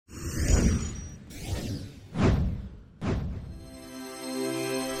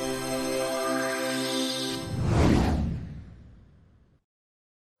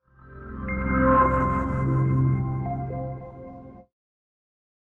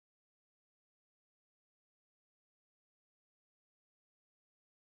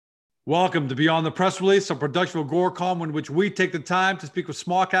Welcome to Beyond the Press Release, a production of Agoracom, in which we take the time to speak with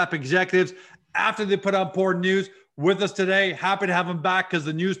small cap executives after they put out important news. With us today, happy to have them back because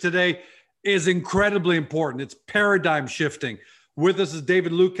the news today is incredibly important. It's paradigm shifting. With us is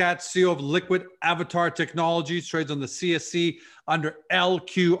David Lukacs, CEO of Liquid Avatar Technologies, trades on the CSE under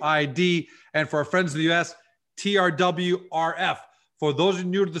LQID. And for our friends in the US, TRWRF. For those who are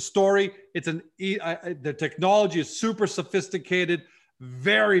new to the story, the technology is super sophisticated,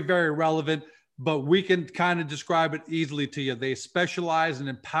 very, very relevant, but we can kind of describe it easily to you. They specialize in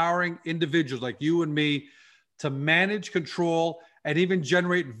empowering individuals like you and me to manage, control, and even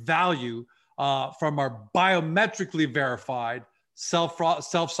generate value from our biometrically verified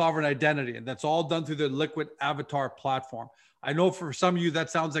self-sovereign identity. And that's all done through the Liquid Avatar platform. I know for some of you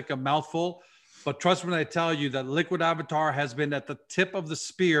that sounds like a mouthful, but trust me when I tell you that Liquid Avatar has been at the tip of the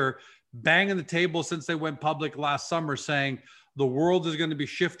spear, banging the table since they went public last summer, saying the world is going to be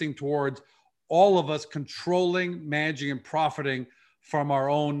shifting towards all of us controlling, managing, and profiting from our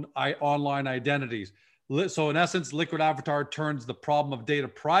own online identities. So in essence, Liquid Avatar turns the problem of data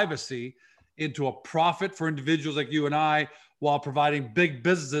privacy into a profit for individuals like you and I, while providing big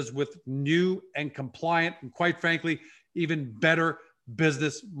businesses with new and compliant, and quite frankly, even better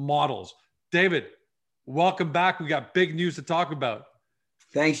business models. David, welcome back. We got big news to talk about.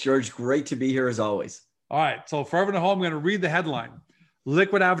 Thanks, George. Great to be here as always. All right. So for everyone at home, I'm going to read the headline.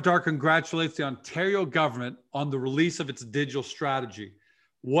 Liquid Avatar congratulates the Ontario government on the release of its digital strategy.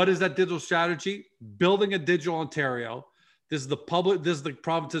 What is that digital strategy? Building a digital Ontario. This is the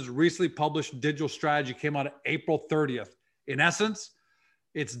province's recently published digital strategy, came out April 30th. In essence,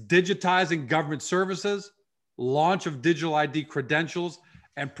 it's digitizing government services, launch of digital ID credentials,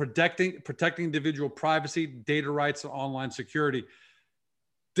 and protecting individual privacy, data rights, and online security.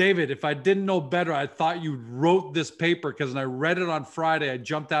 David, if I didn't know better, I thought you wrote this paper, because when I read it on Friday, I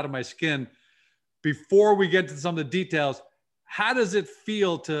jumped out of my skin. Before we get to some of the details, how does it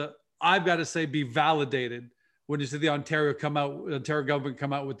feel to, I've got to say, be validated when you see the Ontario government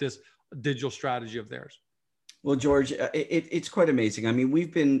come out with this digital strategy of theirs? Well, George, it's quite amazing. I mean,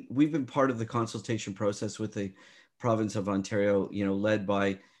 we've been part of the consultation process with the province of Ontario, led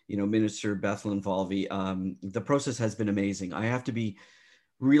by, Minister Bethlen Volvey. The process has been amazing. I have to be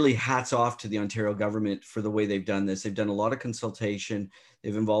really hats off to the Ontario government for the way they've done this. They've done a lot of consultation.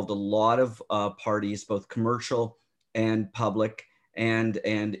 They've involved a lot of parties, both commercial and public, and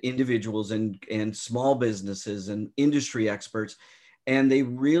individuals and small businesses and industry experts. And they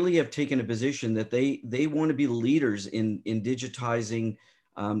really have taken a position that they want to be leaders in digitizing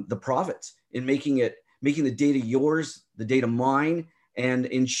the province, in making the data yours, the data mine, and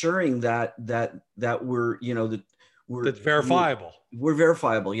ensuring that we're, that's verifiable. We're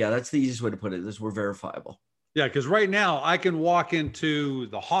verifiable. Yeah, that's the easiest way to put it. We're verifiable. Yeah, because right now I can walk into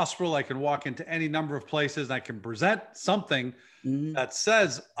the hospital, I can walk into any number of places, and I can present something that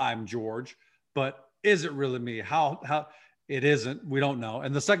says I'm George, but is it really me? How it isn't. We don't know.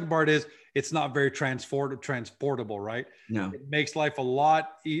 And the second part is it's not very transportable, right? No. It makes life a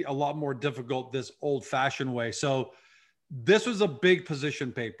lot more difficult this old-fashioned way. So this was a big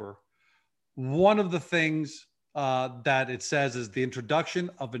position paper. One of the things that it says is the introduction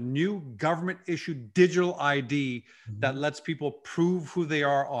of a new government-issued digital ID that lets people prove who they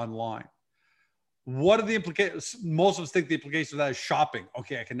are online. What are the implications? Most of us think the implication of that is shopping.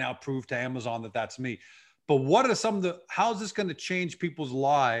 Okay, I can now prove to Amazon that that's me. But what are how is this going to change people's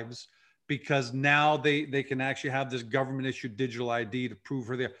lives? Because now they can actually have this government-issued digital ID to prove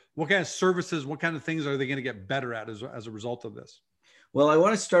who they are. What kind of services, what kind of things are they going to get better at as a result of this? Well, I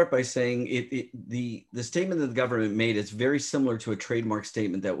want to start by saying the statement that the government made is very similar to a trademark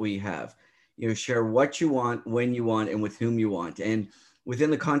statement that we have. Share what you want, when you want, and with whom you want. And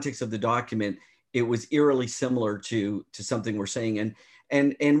within the context of the document, it was eerily similar to something we're saying.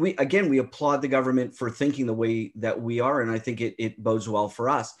 And we applaud the government for thinking the way that we are, and I think it bodes well for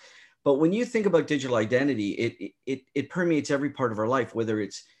us. But when you think about digital identity, it permeates every part of our life, whether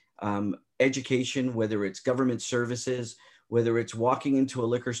it's education, whether it's government services, whether it's walking into a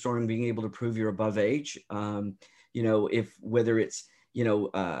liquor store and being able to prove you're above age, whether it's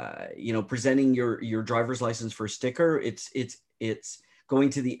presenting your driver's license for a sticker, it's going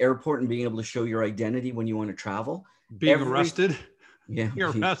to the airport and being able to show your identity when you want to travel. Being arrested. Yeah.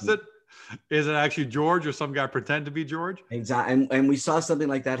 Being arrested. Is it actually George, or some guy pretend to be George? Exactly. And we saw something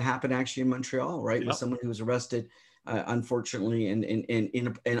like that happen actually in Montreal, right? Yep. With someone who was arrested, unfortunately,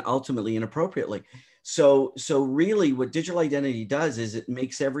 and ultimately inappropriately. So really what digital identity does is it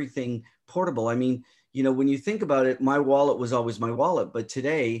makes everything portable. I mean, when you think about it, my wallet was always my wallet, but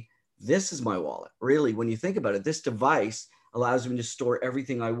today this is my wallet. Really, when you think about it, this device allows me to store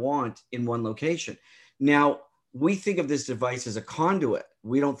everything I want in one location. Now, we think of this device as a conduit.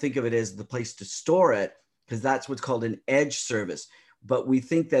 We don't think of it as the place to store it, because that's what's called an edge service. But we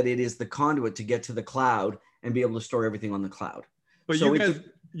think that it is the conduit to get to the cloud and be able to store everything on the cloud. But so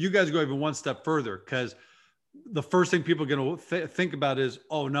you guys go even one step further, because the first thing people are going to think about is,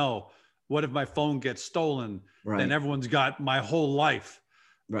 oh no, what if my phone gets stolen? Right. Then everyone's got my whole life.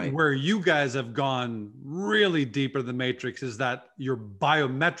 Right. Where you guys have gone really deeper than Matrix is that you're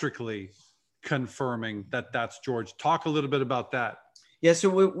biometrically confirming that that's George. Talk a little bit about that. Yeah, so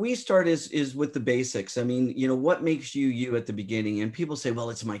what we start is with the basics. I mean, what makes you you at the beginning? And people say, well,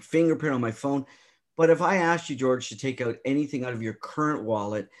 it's my fingerprint on my phone. But if I asked you, George, to take out anything out of your current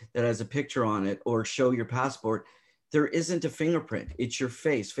wallet that has a picture on it or show your passport, there isn't a fingerprint. It's your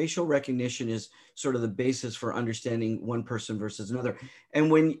face. Facial recognition is sort of the basis for understanding one person versus another.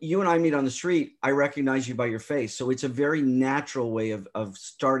 And when you and I meet on the street, I recognize you by your face. So it's a very natural way of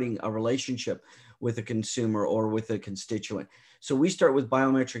starting a relationship with a consumer or with a constituent. So we start with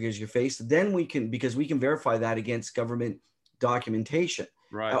biometric as your face. Then we can verify that against government documentation.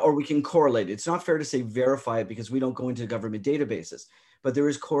 Right. Or we can correlate it. It's not fair to say verify it because we don't go into government databases, but there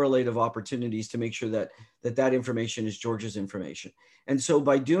is correlative opportunities to make sure that information is George's information. And so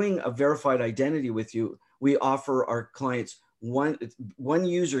by doing a verified identity with you, we offer our clients one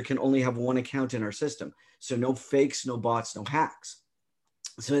user can only have one account in our system. So no fakes, no bots, no hacks.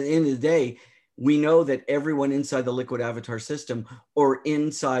 So at the end of the day, we know that everyone inside the Liquid Avatar system or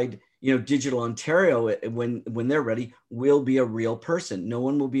inside Digital Ontario, when they're ready, will be a real person. No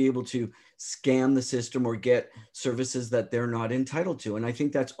one will be able to scam the system or get services that they're not entitled to. And I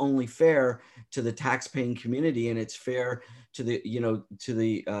think that's only fair to the tax-paying community, and it's fair to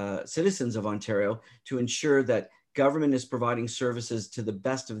the citizens of Ontario to ensure that government is providing services to the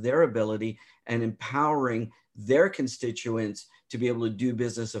best of their ability and empowering their constituents to be able to do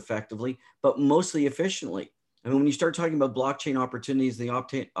business effectively, but mostly efficiently. I mean, when you start talking about blockchain opportunities, the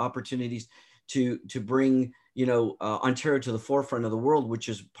opportunities to bring Ontario to the forefront of the world, which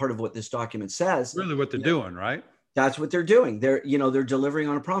is part of what this document says. Really, what they're doing, right? That's what they're doing. They're delivering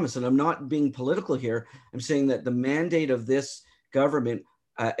on a promise. And I'm not being political here. I'm saying that the mandate of this government,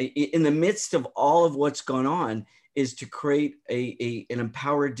 in the midst of all of what's gone on, is to create an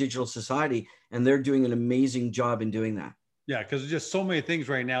empowered digital society, and they're doing an amazing job in doing that. Yeah, because there's just so many things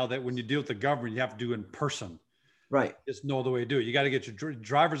right now that when you deal with the government, you have to do in person. Right. Just no other way to do it. You got to get your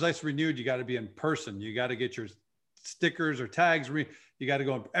driver's license renewed. You got to be in person. You got to get your stickers or tags. You got to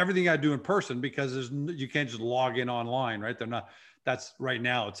go, everything I do in person, because you can't just log in online, right? That's right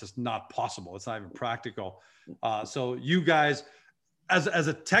now, it's just not possible. It's not even practical. So you guys, as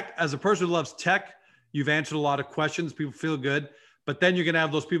a person who loves tech, you've answered a lot of questions. People feel good, but then you're going to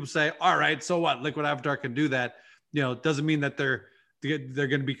have those people say, all right, so what? Liquid Avatar can do that. It doesn't mean that they're going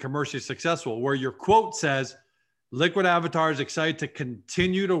to be commercially successful. Where your quote says, Liquid Avatar is excited to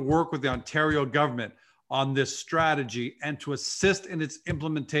continue to work with the Ontario government on this strategy and to assist in its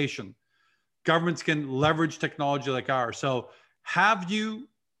implementation. Governments can leverage technology like ours. So have you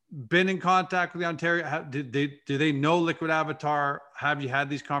been in contact with the Ontario? Do they know Liquid Avatar? Have you had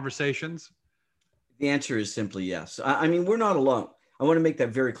these conversations? The answer is simply yes. I mean, we're not alone. I want to make that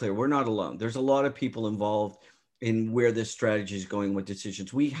very clear. We're not alone. There's a lot of people involved in where this strategy is going with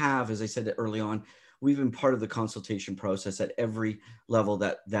decisions. We have, as I said early on, we've been part of the consultation process at every level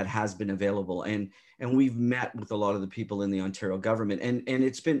that has been available. And we've met with a lot of the people in the Ontario government.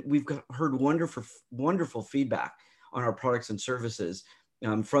 And we've heard wonderful feedback on our products and services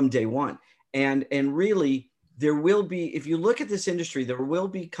from day one. And really, there will be, if you look at this industry, there will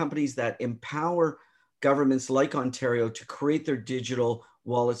be companies that empower governments like Ontario to create their digital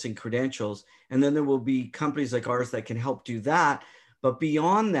wallets and credentials. And then there will be companies like ours that can help do that. But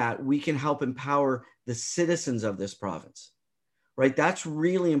beyond that, we can help empower the citizens of this province, right? That's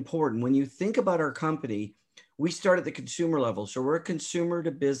really important. When you think about our company, we start at the consumer level. So we're a consumer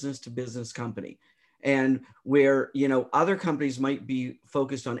to business company. And where, other companies might be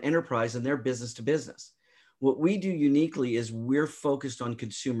focused on enterprise and they're business to business. What we do uniquely is we're focused on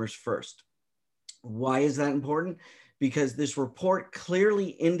consumers first. Why is that important? Because this report clearly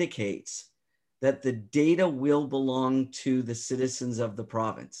indicates that the data will belong to the citizens of the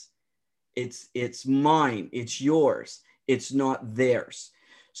province. It's mine, it's yours, it's not theirs.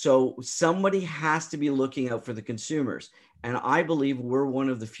 So somebody has to be looking out for the consumers. And I believe we're one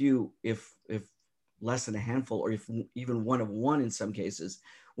of the few, if less than a handful, or if even one of one in some cases,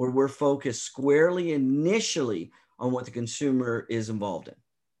 where we're focused squarely initially on what the consumer is involved in.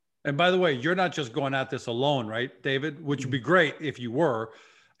 And by the way, you're not just going at this alone, right, David? Which would be great if you were.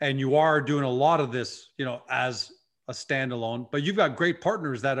 And you are doing a lot of this, as a standalone, but you've got great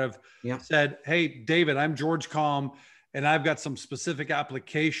partners that have Yeah. said, hey, David, I'm George Com, and I've got some specific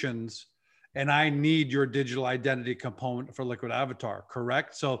applications and I need your digital identity component for Liquid Avatar,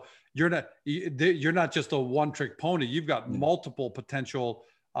 correct? So you're not just a one-trick pony. You've got multiple potential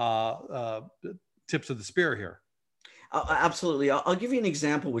tips of the spear here. Absolutely. I'll give you an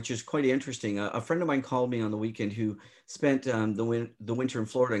example, which is quite interesting. A friend of mine called me on the weekend who spent the winter in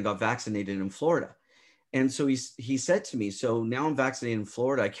Florida and got vaccinated in Florida. And so he said to me, so now I'm vaccinated in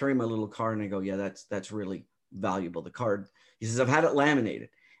Florida. I carry my little card and I go, yeah, that's really valuable. The card. He says, I've had it laminated.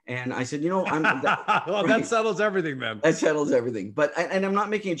 And I said, well, right. That settles everything, man. That settles everything. But, and I'm not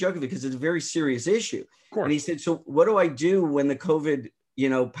making a joke of it because it's a very serious issue. Of course. And he said, so what do I do when the COVID,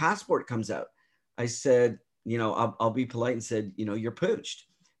 passport comes out? I said, I'll be polite and said, you're pooched.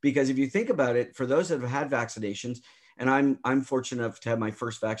 Because if you think about it, for those that have had vaccinations, and I'm fortunate enough to have my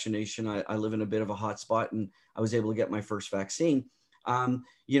first vaccination. I live in a bit of a hot spot and I was able to get my first vaccine.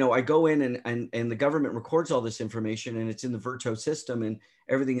 I go in and the government records all this information and it's in the Virto system and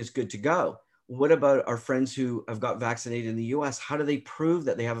everything is good to go. What about our friends who have got vaccinated in the US? How do they prove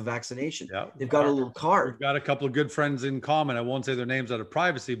that they have a vaccination? Yeah. They've got a little card. We've got a couple of good friends in common. I won't say their names out of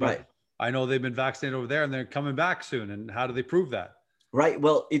privacy, but right. I know they've been vaccinated over there and they're coming back soon. And how do they prove that? Right.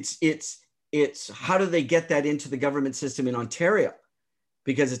 Well, it's how do they get that into the government system in Ontario?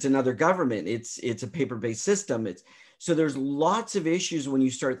 Because it's another government. It's a paper-based system. So there's lots of issues when you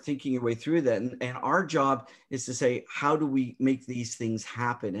start thinking your way through that. And our job is to say, how do we make these things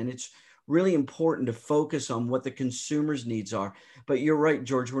happen? And it's really important to focus on what the consumer's needs are. But you're right,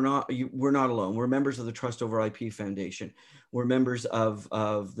 George, we're not alone. We're members of the Trust Over IP Foundation. We're members of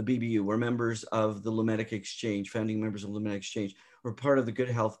the BBU. We're members of the Lumedic Exchange, founding members of Lumedic Exchange. We're part of the Good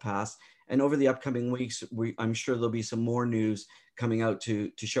Health Pass. And over the upcoming weeks, I'm sure there'll be some more news coming out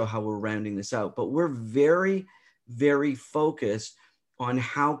to show how we're rounding this out. But we're very, very focused on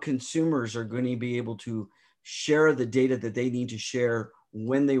how consumers are going to be able to share the data that they need to share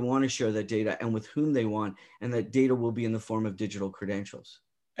when they want to share that data and with whom they want. And that data will be in the form of digital credentials.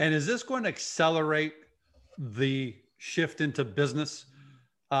 And is this going to accelerate the shift into business?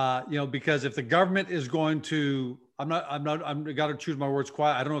 Because if the government is going to, I'm got to choose my words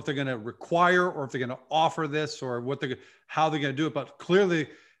quiet. I don't know if they're going to require or if they're going to offer this or how they're going to do it, but clearly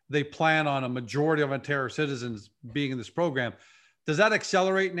they plan on a majority of Ontario citizens being in this program. Does that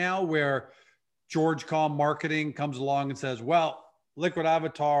accelerate now where George Com Marketing comes along and says, well, Liquid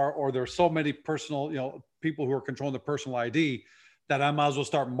Avatar, or there's so many personal, people who are controlling the personal ID that I might as well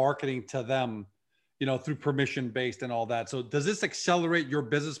start marketing to them, through permission-based and all that. So does this accelerate your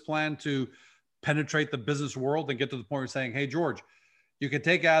business plan to penetrate the business world and get to the point of saying, hey, George, you can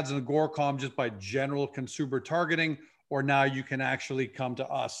take ads in Agoracom just by general consumer targeting, or now you can actually come to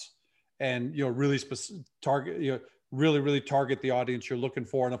us and, really target, really target the audience you're looking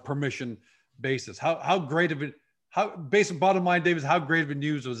for on a permission basis. How great of it, bottom line, David, how great of a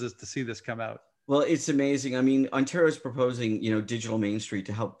news was this to see this come out? Well, it's amazing. I mean, Ontario is proposing, Digital Main Street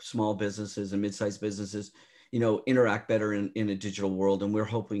to help small businesses and mid-sized businesses, interact better in a digital world. And we're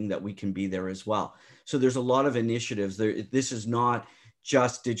hoping that we can be there as well. So there's a lot of initiatives there. This is not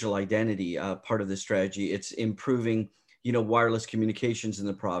just digital identity, part of the strategy. It's improving, wireless communications in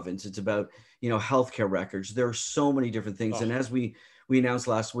the province. It's about, healthcare records. There are so many different things. And as we announced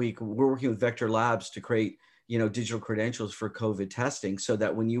last week, we're working with Vector Labs to create digital credentials for COVID testing so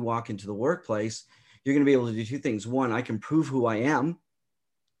that when you walk into the workplace, you're going to be able to do two things. One, I can prove who I am.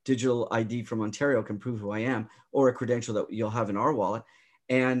 Digital ID from Ontario can prove who I am, or a credential that you'll have in our wallet.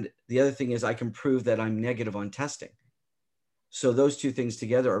 And the other thing is I can prove that I'm negative on testing. So those two things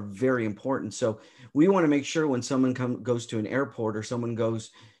together are very important. So we want to make sure when someone goes to an airport or someone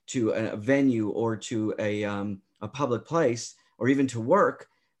goes to a venue or to a public place or even to work,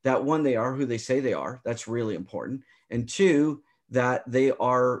 that one, they are who they say they are. That's really important. And two, that they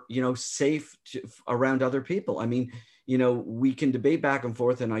are, safe around other people. I mean, we can debate back and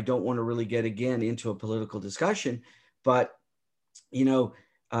forth, and I don't want to really get again into a political discussion, but,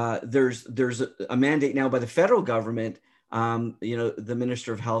 there's a mandate now by the federal government. The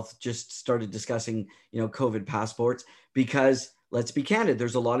Minister of Health just started discussing, COVID passports, because let's be candid,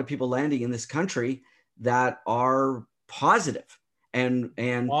 there's a lot of people landing in this country that are positive. And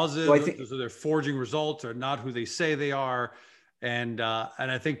positive, so I think so they're forging results or not who they say they are. And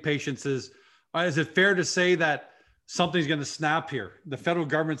I think patience is it fair to say that something's going to snap here? The federal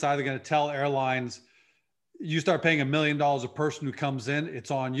government's either going to tell airlines, you start paying $1 million a person who comes in,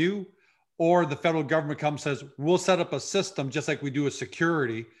 it's on you, or the federal government comes and says, we'll set up a system just like we do with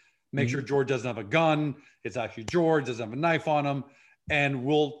security, make sure George doesn't have a gun. It's actually George, doesn't have a knife on him. and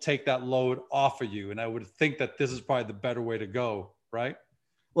we'll take that load off of you. And I would think that this is probably the better way to go, right?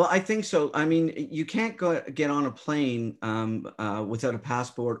 Well, I think so. I mean, you can't get on a plane without a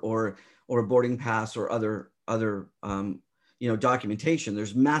passport or a boarding pass or other documentation.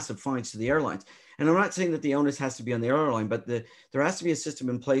 There's massive fines to the airlines, and I'm not saying that the onus has to be on the airline, but there has to be a system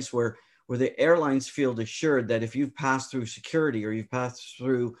in place where the airlines feel assured that if you've passed through security or you've passed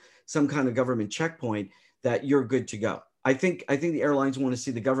through some kind of government checkpoint, that you're good to go. I think the airlines want to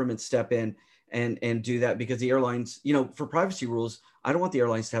see the government step in and do that, because the airlines, for privacy rules, I don't want the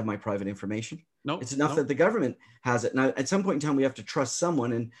airlines to have my private information. No, it's enough that the government has it. Now, at some point in time, we have to trust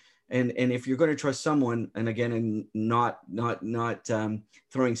someone, and if you're going to trust someone, and again, and not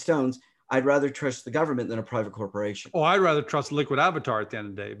throwing stones, I'd rather trust the government than a private corporation. Oh, I'd rather trust Liquid Avatar at the end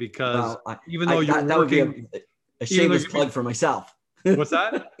of the day, because even though that would be a shameless plug for myself. What's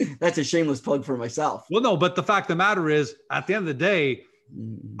that? That's a shameless plug for myself. Well, no, but the fact of the matter is, at the end of the day,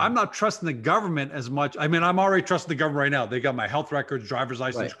 I'm not trusting the government as much. I mean, I'm already trusting the government right now. They got my health records, driver's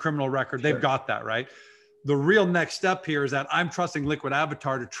license, criminal record. They've got that, right? The real next step here is that I'm trusting Liquid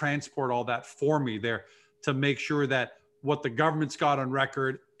Avatar to transport all that for me there, to make sure that what the government's got on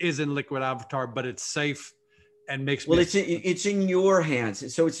record is in Liquid Avatar, but it's safe and makes well, it's in your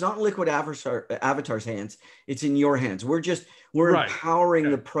hands. So it's not Liquid Avatar's hands. It's in your hands. We're empowering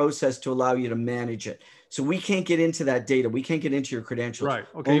the process to allow you to manage it. So we can't get into that data. We can't get into your credentials. Right.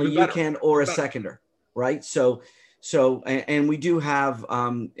 Okay. Only you can, or a seconder. Right. So, and we do have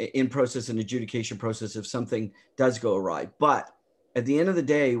in process an adjudication process if something does go awry. But at the end of the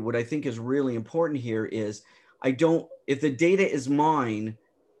day, what I think is really important here is if the data is mine,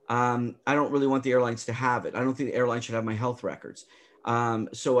 I don't really want the airlines to have it. I don't think the airline should have my health records.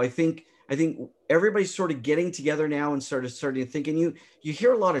 So I think everybody's sort of getting together now and starting to think, and you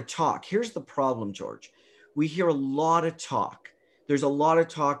hear a lot of talk. Here's the problem, George. We hear a lot of talk. There's a lot of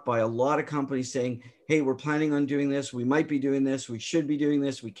talk by a lot of companies saying, hey, we're planning on doing this. We might be doing this. We should be doing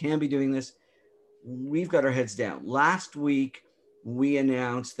this. We can be doing this. We've got our heads down. Last week, we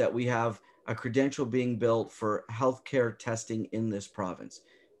announced that we have a credential being built for healthcare testing in this province.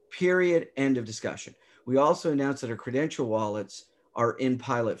 Period. End of discussion. We also announced that our credential wallets are in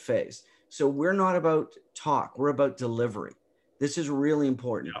pilot phase. So we're not about talk. We're about delivery. This is really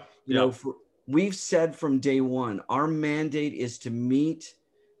important. We've said from day one, our mandate is to meet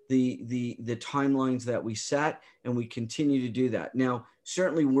the timelines that we set, and we continue to do that. Now,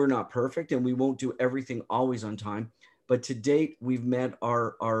 certainly we're not perfect, and we won't do everything always on time. But to date, we've met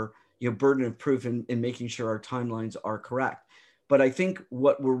our burden of proof in making sure our timelines are correct. But I think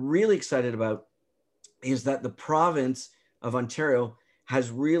what we're really excited about is that the province of Ontario has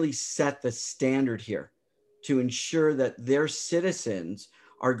really set the standard here to ensure that their citizens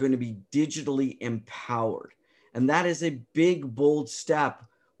are going to be digitally empowered. And that is a big, bold step,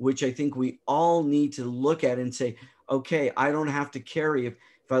 which I think we all need to look at and say, okay, I don't have to carry, if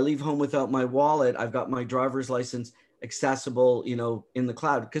I leave home without my wallet, I've got my driver's license accessible, in the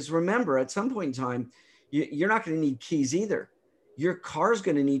cloud. Because remember, at some point in time, you're not going to need keys either. Your car's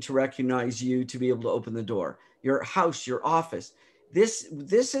going to need to recognize you to be able to open the door, your house, your office. This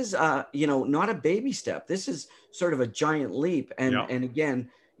is, not a baby step. This is sort of a giant leap. And again,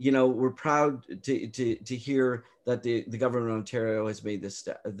 we're proud to hear that the government of Ontario has made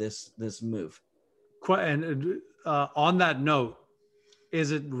this move. And on that note,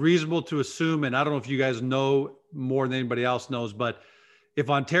 is it reasonable to assume, and I don't know if you guys know more than anybody else knows, but if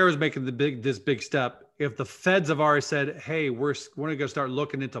Ontario is making this big step, if the feds have already said, hey, we're going to start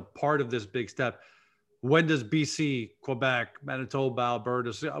looking into part of this big step, when does BC, Quebec, Manitoba,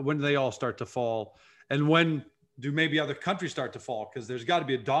 Alberta, when do they all start to fall? And when do maybe other countries start to fall? Because there's got to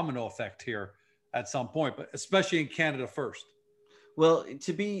be a domino effect here at some point, but especially in Canada first. Well,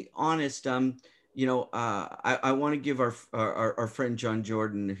 to be honest, I want to give our friend John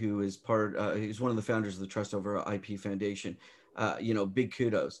Jordan, who is he's one of the founders of the Trust Over IP Foundation, big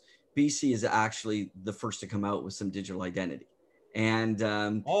kudos. BC is actually the first to come out with some digital identity. And I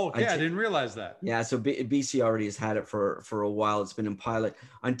didn't realize that. Yeah, so BC already has had it for a while. It's been in pilot.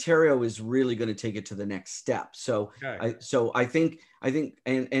 Ontario is really going to take it to the next step. So I think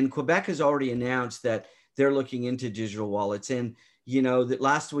and Quebec has already announced that they're looking into digital wallets. And that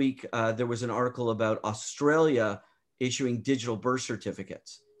last week there was an article about Australia issuing digital birth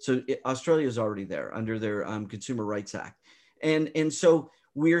certificates. So Australia is already there under their Consumer Rights Act, and so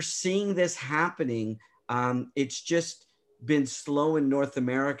we're seeing this happening. It's just been slow in North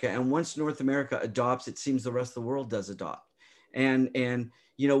America, and once North America adopts, it seems the rest of the world does adopt. And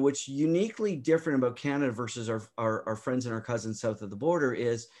what's uniquely different about Canada versus our friends and our cousins south of the border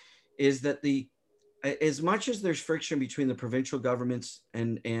is that the as much as there's friction between the provincial governments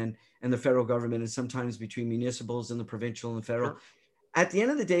and the federal government, and sometimes between municipals and the provincial and the federal, Sure. at the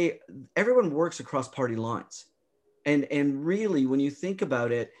end of the day, everyone works across party lines. And really, when you think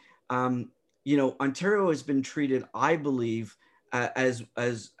about it, Ontario has been treated, I believe, as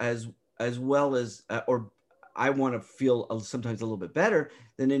well as, or I want to feel sometimes a little bit better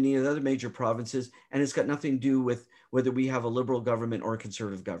than any of the other major provinces, and it's got nothing to do with whether we have a liberal government or a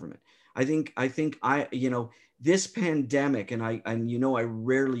conservative government. I think this pandemic, and I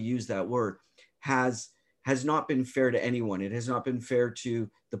rarely use that word, has not been fair to anyone. It has not been fair to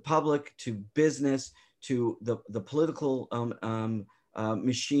the public, to business, to the political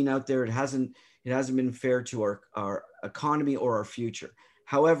machine out there. It hasn't been fair to our economy or our future.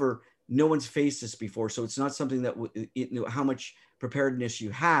 However, no one's faced this before, so it's not something that how much preparedness you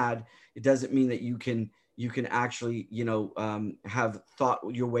had, it doesn't mean that you can actually have thought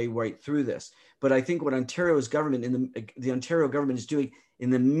your way right through this. But I think what Ontario's government and the Ontario government is doing in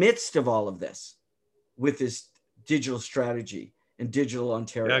the midst of all of this, with this digital strategy and digital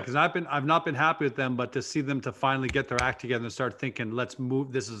Ontario. Yeah, because I've not been happy with them, but to see them to finally get their act together and start thinking, let's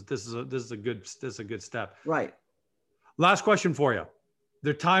move. This is a good step. Right. Last question for you.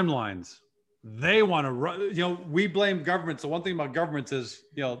 Their timelines. They want to run, we blame governments. The one thing about governments is,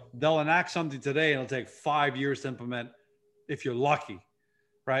 they'll enact something today and it'll take 5 years to implement if you're lucky,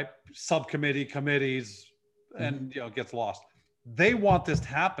 right? Subcommittee, committees, and, it gets lost. They want this to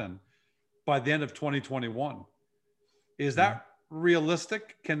happen by the end of 2021. Is that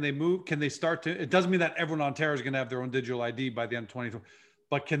realistic? Can they move? Can they start to, it doesn't mean that everyone in Ontario is going to have their own digital ID by the end of 2020,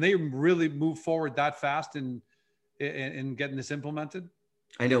 but can they really move forward that fast in getting this implemented?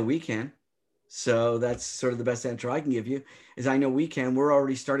 I know we can. So that's sort of the best answer I can give you is I know we can. We're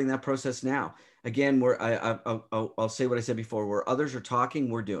already starting that process now. Again, I'll say what I said before, where others are talking,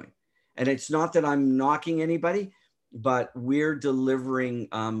 we're doing. And it's not that I'm knocking anybody, but we're delivering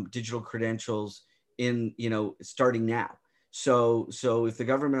digital credentials starting now. So if the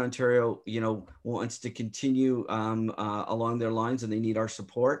government of Ontario, wants to continue along their lines and they need our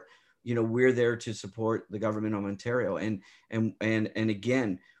support, we're there to support the government of Ontario. And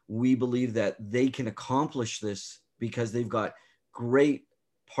again, we believe that they can accomplish this because they've got great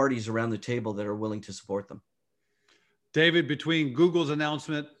parties around the table that are willing to support them. David, between Google's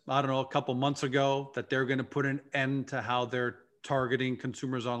announcement, I don't know, a couple months ago that they're going to put an end to how they're targeting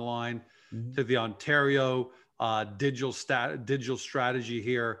consumers online, to the Ontario digital strategy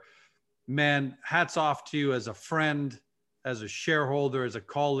here, man, hats off to you as a friend, as a shareholder, as a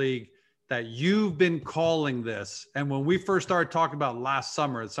colleague, that you've been calling this. And when we first started talking about last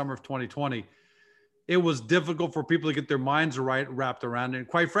summer, the summer of 2020, it was difficult for people to get their minds wrapped around it. And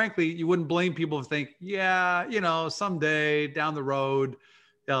quite frankly, you wouldn't blame people to think, someday down the road,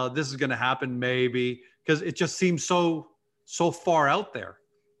 this is going to happen maybe, because it just seems so far out there.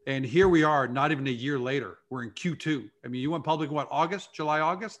 And here we are, not even a year later. We're in Q2. I mean, you went public in what, July,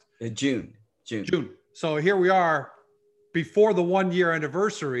 August? June. So here we are before the 1 year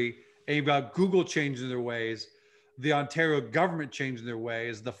anniversary, and you've got Google changing their ways, the Ontario government changing their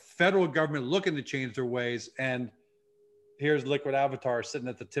ways, the federal government looking to change their ways. And here's Liquid Avatar sitting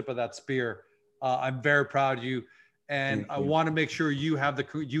at the tip of that spear. I'm very proud of you. And I want to make sure you have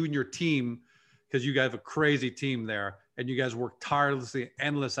you and your team, because you guys have a crazy team there, and you guys work tirelessly,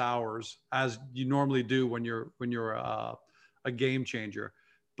 endless hours, as you normally do when you're a game changer.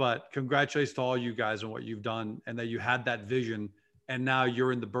 But congratulations to all you guys on what you've done, and that you had that vision, and now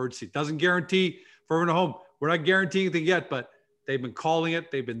you're in the bird seat. Doesn't guarantee for everyone at home. We're not guaranteeing anything yet, but they've been calling it.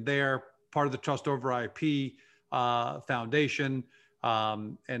 They've been there, part of the Trust Over IP Foundation,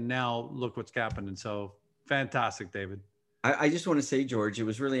 and now look what's happening. So fantastic, David. I just want to say, George, it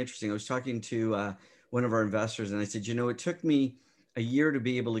was really interesting. I was talking to one of our investors, and I said, it took me a year to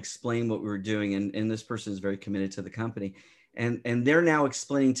be able to explain what we were doing, and this person is very committed to the company. And they're now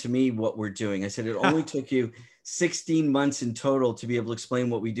explaining to me what we're doing. I said, it only took you 16 months in total to be able to explain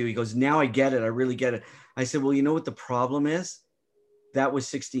what we do. He goes, now I get it. I really get it. I said, well, you know what the problem is? That was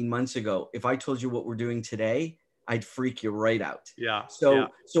 16 months ago. If I told you what we're doing today, I'd freak you right out. Yeah. So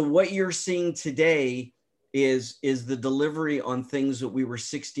what you're seeing today is the delivery on things that we were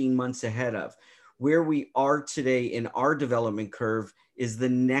 16 months ahead of. Where we are today in our development curve is the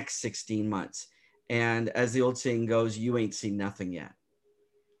next 16 months. And as the old saying goes, you ain't seen nothing yet.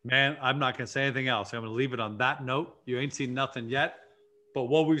 Man, I'm not going to say anything else. I'm going to leave it on that note. You ain't seen nothing yet. But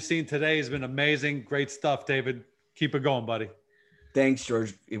what we've seen today has been amazing. Great stuff, David. Keep it going, buddy. Thanks,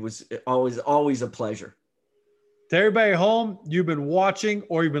 George. It was always a pleasure. To everybody at home, you've been watching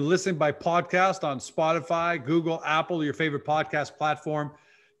or you've been listening by podcast on Spotify, Google, Apple, your favorite podcast platform.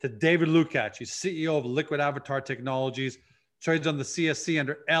 to David Lukacs. He's CEO of Liquid Avatar Technologies, trades on the CSC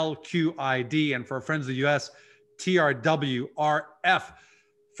under LQID, and for our friends in the US, TRWRF.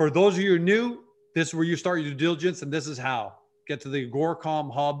 For those of you who are new, this is where you start your due diligence, and this is how. Get to the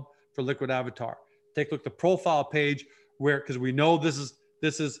Agoracom hub for Liquid Avatar. Take a look at the profile page where, because we know this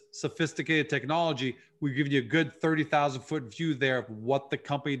is sophisticated technology, we give you a good 30,000 foot view there of what the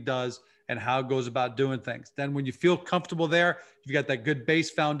company does and how it goes about doing things. Then when you feel comfortable there, you've got that good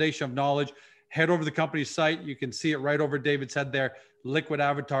base foundation of knowledge, head over to the company's site. You can see it right over David's head there,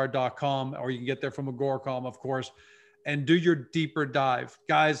 liquidavatar.com, or you can get there from Agoracom, of course, and do your deeper dive.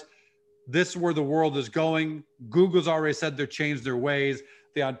 Guys, this is where the world is going. Google's already said they've changed their ways.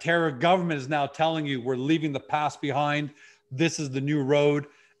 The Ontario government is now telling you we're leaving the past behind. This is the new road.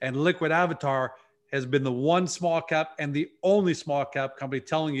 And Liquid Avatar has been the one small cap and the only small cap company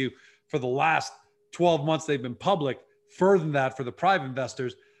telling you for the last 12 months they've been public, further than that for the private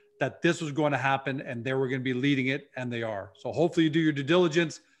investors, that this was going to happen and they were going to be leading it, and they are. So hopefully you do your due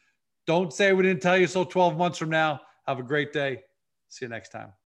diligence. Don't say we didn't tell you so 12 months from now. Have a great day. See you next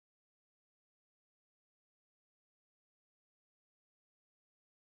time.